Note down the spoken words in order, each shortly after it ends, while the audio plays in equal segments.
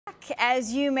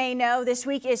As you may know, this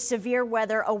week is Severe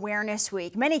Weather Awareness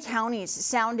Week. Many counties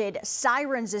sounded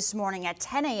sirens this morning at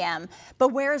 10 a.m. But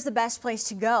where is the best place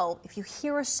to go if you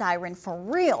hear a siren for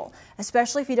real,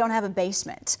 especially if you don't have a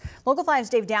basement? Local 5's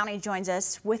Dave Downey joins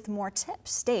us with more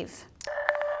tips. Dave.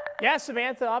 Yeah,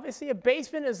 Samantha, obviously a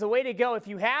basement is the way to go if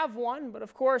you have one, but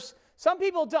of course, some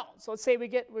people don't. So let's say we're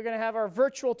going to have our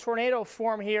virtual tornado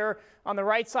form here on the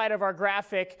right side of our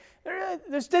graphic.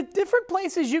 There's different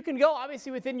places you can go,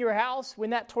 obviously, within your house when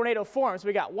that tornado forms.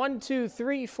 We got 1, 2,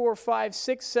 3, 4, 5,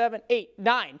 6, 7, 8,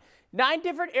 9. 9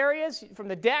 different areas, from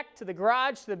the deck to the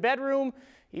garage to the bedroom,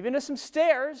 even to some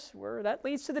stairs, where that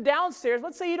leads to the downstairs.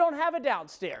 Let's say you don't have a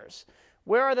downstairs.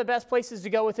 Where are the best places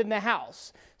to go within the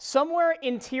house? Somewhere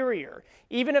interior.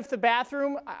 Even if the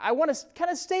bathroom, I want to kind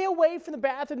of stay away from the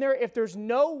bathroom there. If there's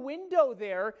no window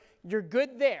there, you're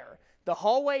good there. The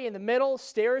hallway in the middle,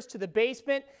 stairs to the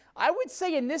basement. I would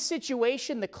say in this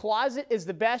situation, the closet is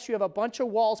the best. You have a bunch of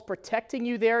walls protecting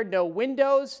you there, no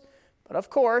windows. But of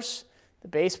course, the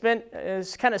basement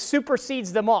kind of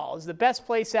supersedes them all. It's the best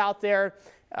place out there.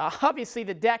 Obviously,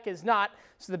 the deck is not.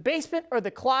 So the basement or the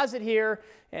closet here,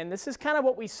 and this is kind of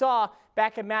what we saw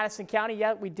back in Madison County.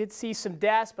 Yeah, we did see some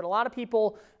deaths, but a lot of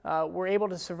people were able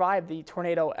to survive the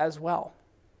tornado as well.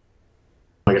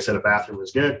 Like I said, a bathroom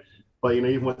was good, but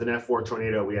even with an F4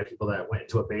 tornado, we had people that went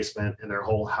into a basement and their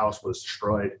whole house was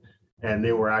destroyed, and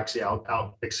they were actually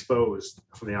out exposed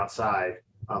from the outside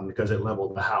because it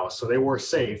leveled the house. So they were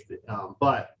safe,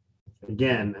 but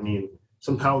again,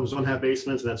 some homes don't have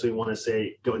basements, and that's what we want to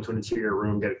say: go into an interior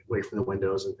room, get away from the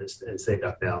windows, and stay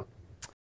ducked down.